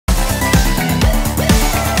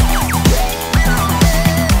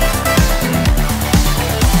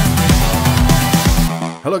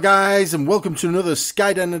Hello guys, and welcome to another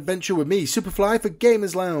Skyden adventure with me, Superfly, for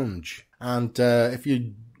Gamers Lounge. And if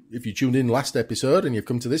you tuned in last episode and you've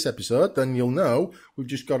come to this episode, then you'll know we've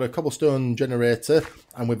just got a cobblestone generator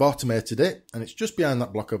and we've automated it, and it's just behind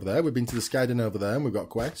that block over there. We've been to the Skyden over there and we've got a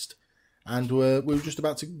quest, and we're just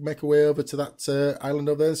about to make our way over to that island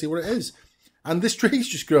over there and see what it is. And this tree's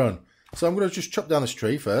just grown, so I'm going to just chop down this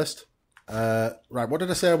tree first. Right, what did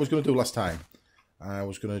I say I was going to do last time? I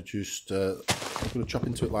was going to just I'm going to chop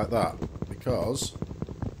into it like that because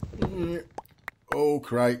oh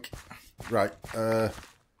crike, right,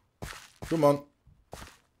 come on,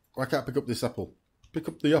 I can't pick up this apple. Pick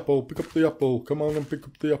up the apple, come on and pick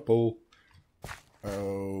up the apple.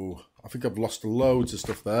 Oh, I think I've lost loads of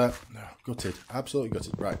stuff there. No, gutted, absolutely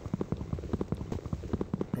gutted. Right,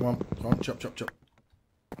 come on, chop.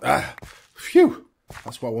 Ah, phew,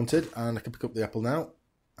 that's what I wanted, and I can pick up the apple now.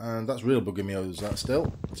 And that's real bugging me over that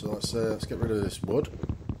still. So let's get rid of this wood.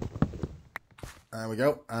 There we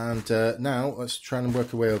go. And now let's try and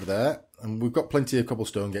work our way over there. And we've got plenty of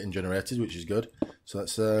cobblestone getting generated, which is good. So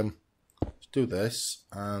let's do this.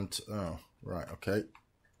 And oh right, okay.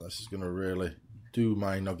 This is going to really do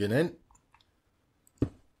my noggin in.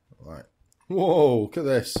 Right. Whoa! Look at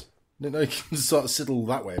this. Didn't know you can sort of sidle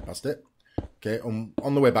that way past it. Okay. On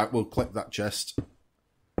the way back, we'll collect that chest.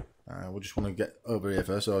 We just want to get over here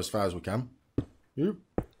first, so as far as we can. Come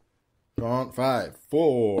on, 5,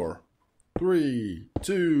 4, 3,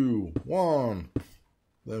 2, 1.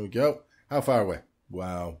 There we go. How far away?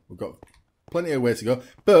 Wow, we've got plenty of way to go.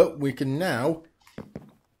 But we can now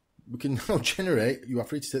generate. You are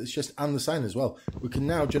free to take this chest and the sign as well. We can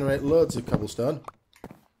now generate loads of cobblestone,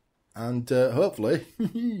 and hopefully,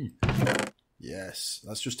 yes.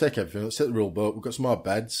 Let's just take everything. Let's take the rule boat. We've got some more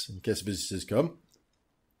beds in case visitors come.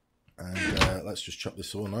 And let's just chop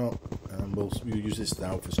this one out, and we'll use this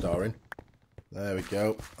now for storing. There we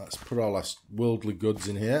go. Let's put all our worldly goods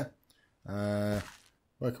in here.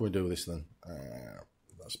 What can we do with this then?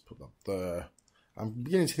 Let's put that there. I'm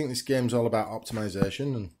beginning to think this game's all about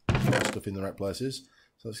optimization and putting stuff in the right places.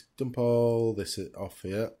 So let's dump all this off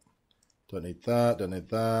here. Don't need that, don't need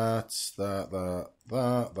that, that,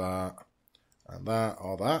 and that,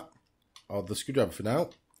 or that. Or the screwdriver for now.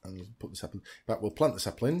 And put the sapling. In fact, we'll plant the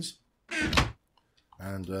saplings.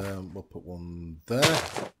 And we'll put one there.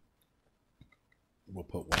 We'll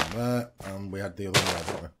put one there. And we had the other one there,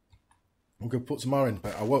 didn't we? I'm going to put some more in,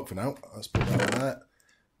 but I won't for now. Let's put that in there.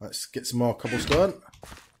 Let's get some more cobblestone.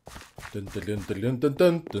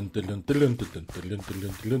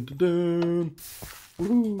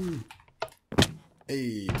 Woo!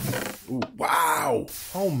 Hey! Ooh, wow!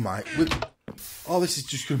 Oh my! Oh, this is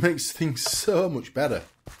just going to make things so much better.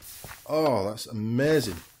 Oh, that's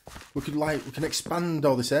amazing. We can expand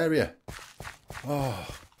all this area. Oh,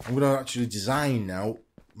 I'm going to actually design now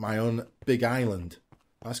my own big island.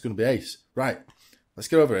 That's going to be ace. Right, let's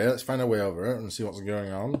get over here. Let's find our way over here and see what's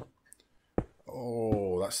going on.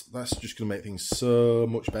 Oh, that's just going to make things so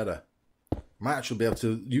much better. Might actually be able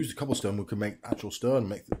to use the cobblestone. We can make actual stone,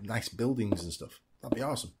 make nice buildings and stuff. That'd be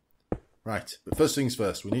awesome. Right, but first things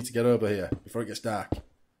first, we need to get over here before it gets dark.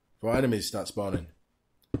 Before enemies start spawning.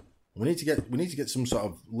 We need to get some sort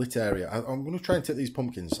of lit area. I'm going to try and take these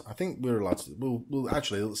pumpkins. I think we're allowed to. We'll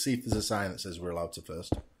actually, let's see if there's a sign that says we're allowed to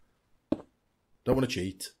first. Don't want to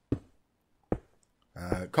cheat.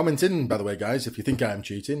 Comment in, by the way, guys, if you think I'm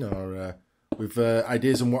cheating or with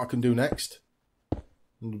ideas on what I can do next.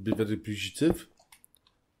 I'd be very appreciative.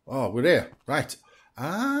 Oh, we're here. Right.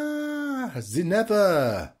 Ah, the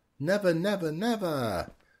never.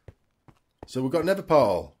 Never. So we've got Nether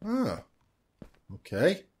Portal. Ah.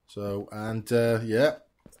 Okay. So, and yeah,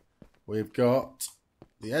 we've got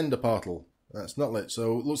the Ender Portal. That's not lit.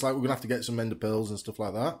 So it looks like we're going to have to get some Ender Pearls and stuff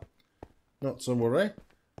like that. Not to worry.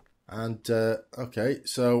 And, okay,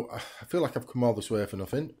 so I feel like I've come all this way for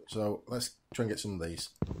nothing. So let's try and get some of these.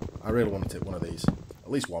 I really want to take one of these.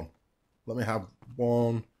 At least one. Let me have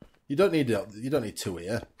one. You don't need two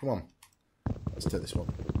here. Come on. Let's take this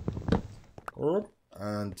one.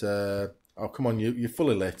 And, oh, come on, you're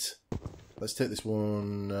fully lit. Let's take this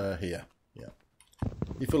one here. Yeah.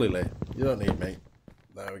 You're fully lit. You don't need me.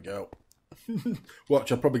 There we go.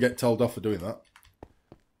 Watch, I'll probably get told off for doing that.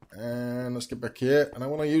 And let's get back here. And I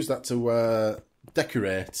want to use that to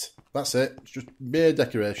decorate. That's it. It's just mere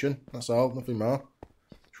decoration. That's all. Nothing more.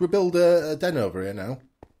 Should we build a den over here now?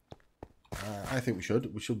 I think we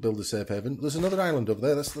should. We should build a safe haven. There's another island over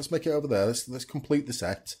there. Let's make it over there. Let's complete the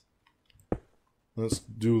set. Let's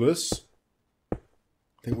do this.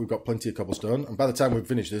 I think we've got plenty of cobblestone. And by the time we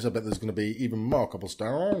finish this, I bet there's going to be even more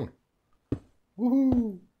cobblestone.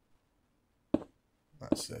 Woohoo!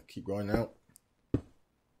 Let's keep going now.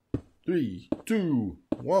 3, 2,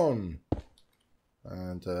 1.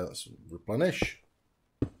 And let's replenish.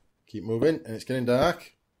 Keep moving, and it's getting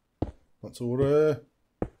dark. Not to worry.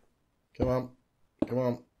 Come on. Come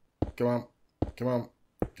on. Come on. Come on.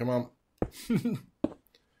 Come on.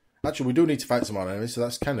 Actually, we do need to fight some more enemies, so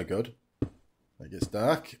that's kind of good. It gets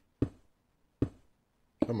dark.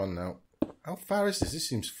 Come on now. How far is this? This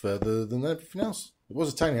seems further than everything else. It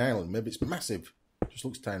was a tiny island. Maybe it's massive. It just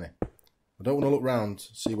looks tiny. I don't want to look round,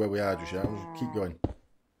 see where we are just yet. I'll just keep going.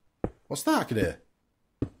 What's that I can hear?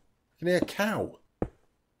 I can hear a cow.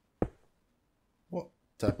 What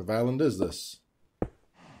type of island is this?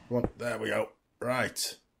 Come on. There we go.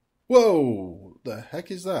 Right. Whoa! What the heck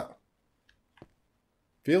is that?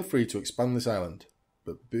 Feel free to expand this island,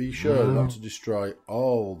 but be sure not to destroy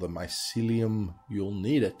all the mycelium. You'll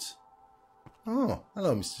need it. Oh,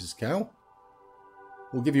 hello, Mrs. Cow.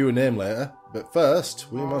 We'll give you a name later, but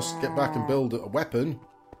first, we must get back and build a weapon.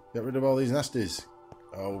 Get rid of all these nasties.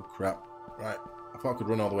 Oh, crap. Right, I thought I could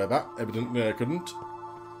run all the way back. Evidently I couldn't.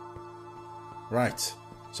 Right,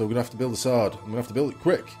 so we're going to have to build a sword. I'm going to have to build it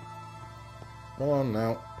quick. Come on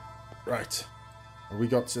now. Right. We've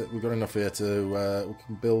got enough here to... we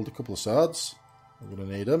can build a couple of swords. We're going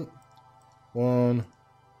to need them. One.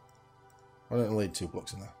 I don't need 2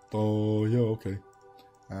 blocks in there. Oh, yeah, okay.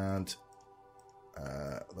 And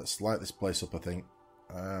let's light this place up, I think.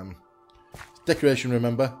 Decoration,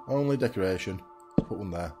 remember? Only decoration. Put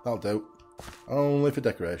one there. That'll do. Only for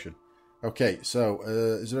decoration. Okay, so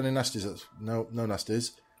is there any nasties? No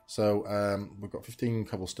nasties. So we've got 15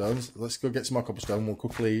 cobblestones. Let's go get some more cobblestone. We'll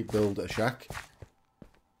quickly build a shack.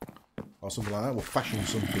 Or something like that. We'll fashion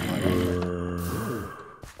something like that.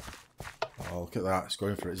 Oh, look at that. It's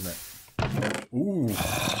going for it, isn't it? Ooh.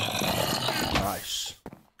 Nice.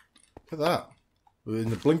 Look at that.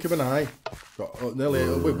 In the blink of an eye,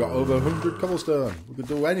 we've got over 100 cobblestone. We could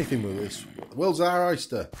do anything with this. The world's our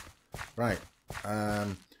oyster. Right.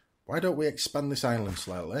 Why don't we expand this island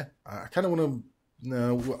slightly? I kind of want to...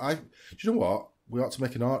 No, do you know what? We ought to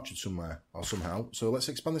make an orchard somewhere or somehow. So let's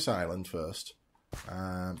expand this island first.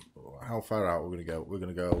 How far out are we going to go? We're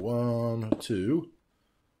going to go 1, 2.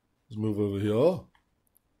 Let's move over here.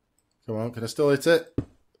 Come on, can I still hit it?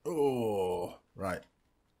 Oh, right.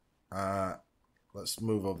 Let's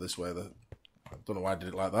move over this way. I don't know why I did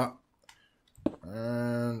it like that.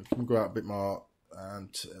 And can we go out a bit more?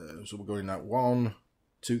 And so we're going at 1,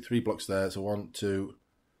 2, 3 blocks there. So 1, 2.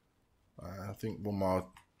 I think one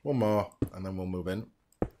more, and then we'll move in.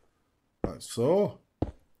 Like so.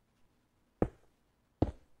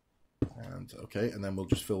 And okay, and then we'll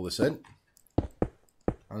just fill this in.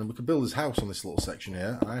 And we could build this house on this little section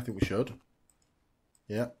here. I think we should.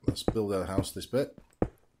 Yeah, let's build our house this bit.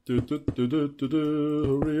 Hurry up.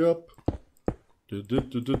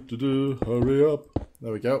 Hurry up.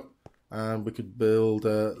 There we go. And we could build...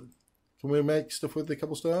 can we make stuff with the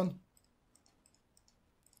cobblestone?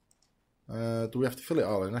 Do we have to fill it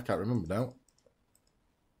all in? I can't remember now.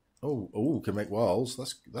 Oh, we can make walls.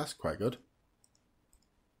 That's quite good.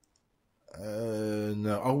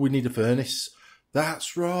 No. Oh, we need a furnace.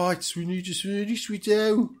 That's right. We need a furnace. We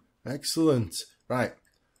do. Excellent. Right.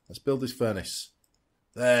 Let's build this furnace.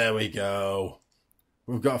 There we go.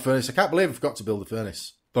 We've got a furnace. I can't believe I forgot to build a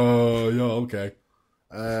furnace. Oh, yeah, okay.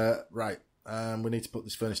 Right. We need to put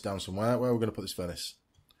this furnace down somewhere. Where are we going to put this furnace?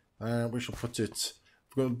 We shall put it...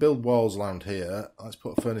 We're going to build walls around here. Let's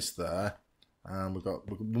put a furnace there, and we'll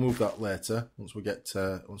move that later once we get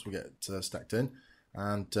stacked in.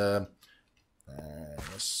 And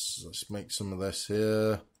let's make some of this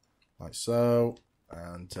here, like so.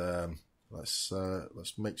 And let's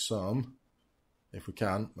make some if we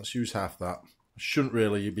can. Let's use half that. I shouldn't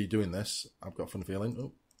really be doing this. I've got a funny feeling.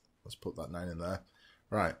 Oh, let's put that 9 in there.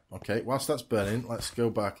 Right. Okay. Whilst that's burning, let's go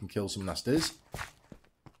back and kill some nasties.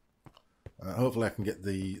 Hopefully I can get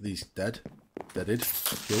these deaded,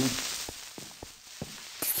 killed.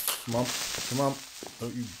 Come on,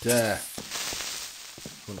 don't you dare.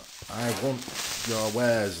 I want your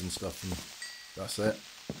wares and stuff, and that's it.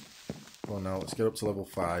 Come on now, let's get up to level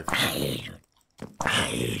 5. Oh,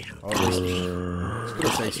 it's going to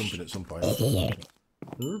say something at some point. There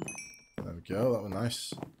we go, that was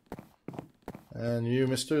nice. And you,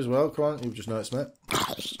 mister, as well, come on, you've just noticed me.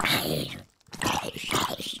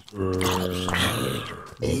 Ooh.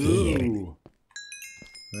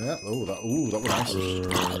 Yeah, that was nice.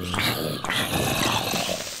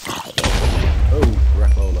 Oh,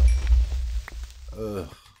 crapola. Ugh.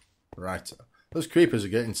 Right. Those creepers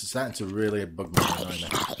are starting to really bug me right now.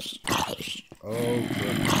 Oh,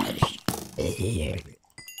 crap.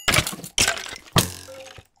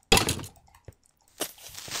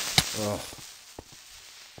 Oh.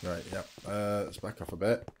 Right, yeah. Let's back off a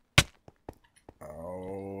bit.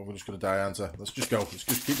 Oh, we're just going to die, aren't I? Let's just go. Let's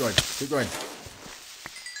just keep going. Keep going.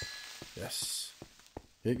 Yes.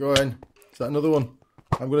 Keep going. Is that another one?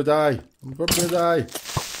 I'm going to die. I'm probably going to die.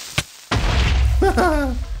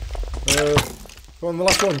 Go on, the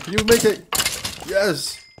last one. Can you make it?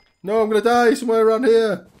 Yes. No, I'm going to die somewhere around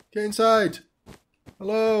here. Get inside.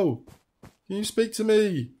 Hello. Can you speak to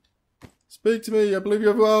me? Speak to me. I believe you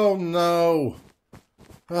have... Oh, no.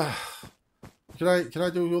 Can I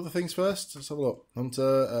do other things first? Let's have a look.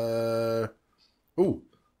 Hunter, Ooh,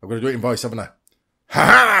 I've got to do it in voice, haven't I?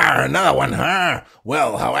 Ha! Another one, huh?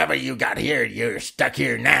 Well, however you got here, you're stuck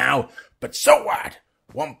here now. But so what?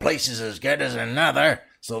 One place is as good as another,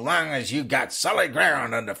 so long as you got solid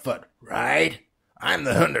ground underfoot, right? I'm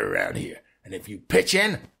the hunter around here, and if you pitch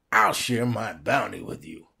in, I'll share my bounty with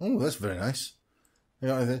you. Oh, that's very nice. You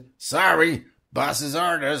got anything? Sorry, boss's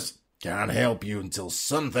orders. Can't help you until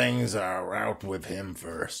some things are out with him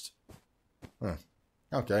first. Oh,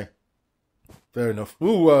 okay. Fair enough.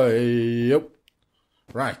 Ooh, yep.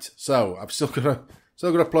 Right, so I've still got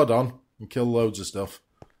to plod on and kill loads of stuff.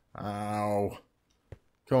 Ow.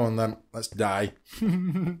 Come on then, let's die.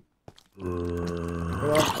 Come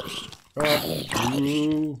on. Come on.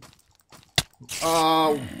 Ooh.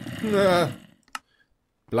 Oh. Nah.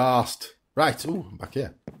 Blast. Right, ooh, I'm back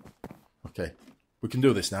here. Okay. We can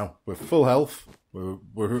do this now. We're full health.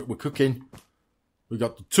 We're cooking. We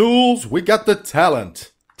got the tools. We got the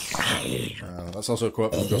talent. That's also a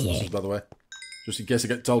quote from Ghostbusters, by the way. Just in case I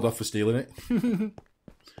get told off for stealing it.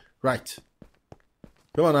 Right.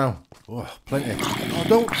 Come on now. Oh, plenty. Oh,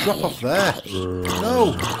 don't drop off there.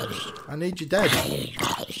 No. I need you dead.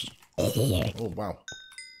 Oh, wow.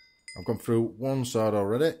 I've gone through one sword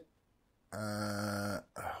already. Oh,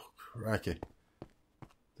 crikey.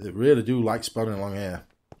 They really do like spawning along here.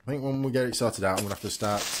 I think when we get it sorted out, I'm going to have to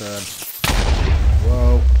start...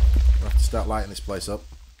 whoa. I'm going to have to start lighting this place up.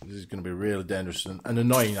 This is going to be really dangerous and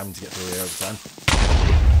annoying having to get through here every time.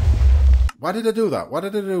 Why did I do that? Why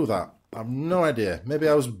did I do that? I have no idea. Maybe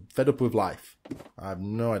I was fed up with life. I have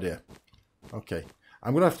no idea. Okay.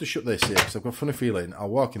 I'm going to have to shut this here because I've got a funny feeling. I'll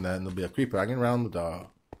walk in there and there'll be a creeper hanging around the door.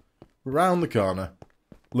 Around the corner.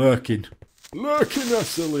 Lurking. Lurking, I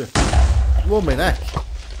tell you. Blow my neck.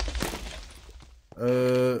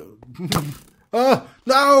 Oh,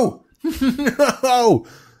 no! No!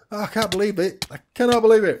 I can't believe it. I cannot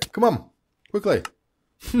believe it. Come on. Quickly.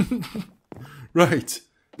 Right.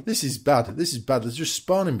 This is bad. This is bad. There's just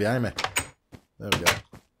spawning behind me. There we go.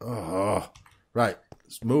 Oh. Right.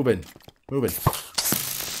 It's moving. Moving.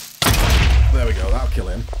 There we go. That'll kill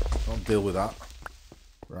him. I'll deal with that.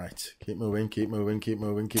 Right. Keep moving. Keep moving. Keep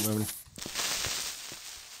moving. Keep moving.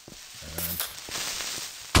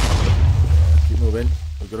 Keep moving.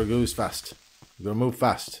 We've got to go this fast. We've got to move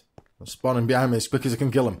fast. I'm spawning behind me as quick as I can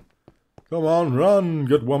kill him. Come on, run,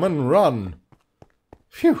 good woman, run.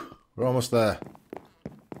 Phew, we're almost there.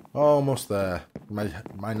 Almost there.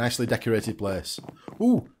 My nicely decorated place.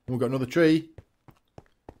 Ooh, we've got another tree.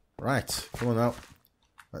 Right, come on now.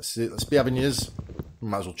 Let's see, let's be having yours.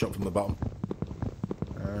 Might as well chop from the bottom.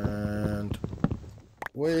 And...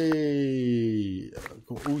 Whee!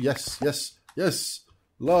 Ooh, yes, yes, yes.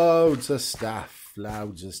 Loads of stuff.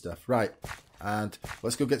 Loads of stuff. Right. And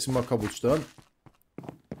let's go get some more cobblestone.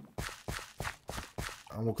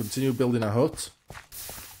 And we'll continue building our hut.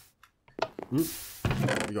 Oop.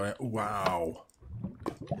 We got it. Wow.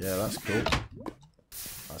 Yeah, that's cool.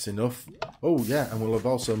 That's enough. Oh, yeah. And we'll have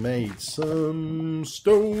also made some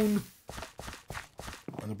stone.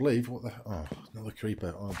 And I believe... What the... Oh, another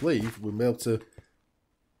creeper. I believe we'll be able to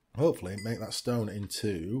hopefully make that stone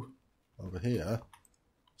into... Over here.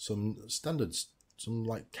 Some standards. Some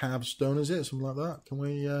like carved stone, is it? Something like that. Can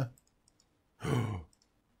we...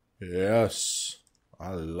 Yes.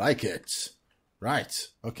 I like it. Right.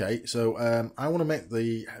 Okay. So I want to make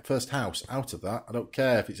the first house out of that. I don't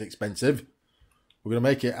care if it's expensive. We're going to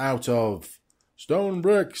make it out of stone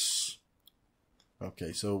bricks.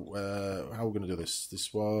 Okay. So how are we going to do this?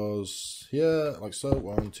 This was here, like so.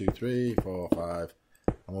 1, 2, 3, 4, 5.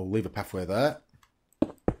 And we'll leave a pathway there.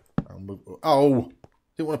 And we'll, oh!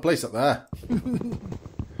 Didn't want to place that there.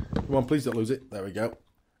 Come on, please don't lose it. There we go.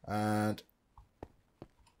 And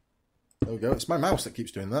there we go. It's my mouse that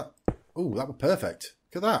keeps doing that. Oh, that was perfect.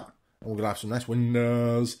 Look at that. And we're going to have some nice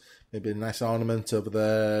windows. Maybe a nice ornament over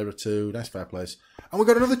there or two. Nice fireplace. And we've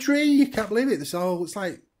got another tree. Can't believe it. It's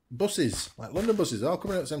like buses. Like London buses. All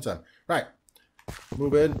coming out at the same time. Right.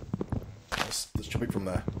 Move in. Let's chop it from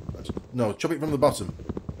there. No, chop it from the bottom.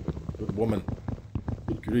 Good woman.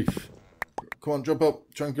 Good grief. Come on, jump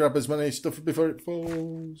up. Try and grab as many stuff before it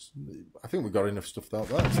falls. I think we've got enough stuff out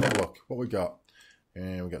there. Let's have a look. What we got?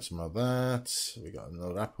 And we got some of that. We got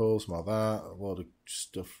another apple, some of that. A load of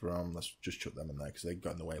stuff from... Let's just chuck them in there because they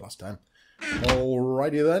got in the way last time.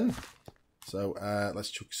 Alrighty then. So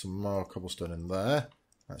let's chuck some more cobblestone in there.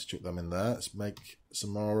 Let's chuck them in there. Let's make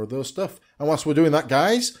some more of those stuff. And whilst we're doing that,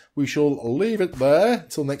 guys, we shall leave it there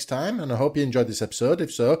till next time. And I hope you enjoyed this episode.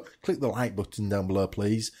 If so, click the like button down below,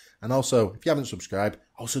 please. And also, if you haven't subscribed,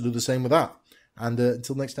 also do the same with that. And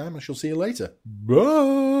until next time, I shall see you later.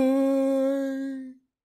 Bye!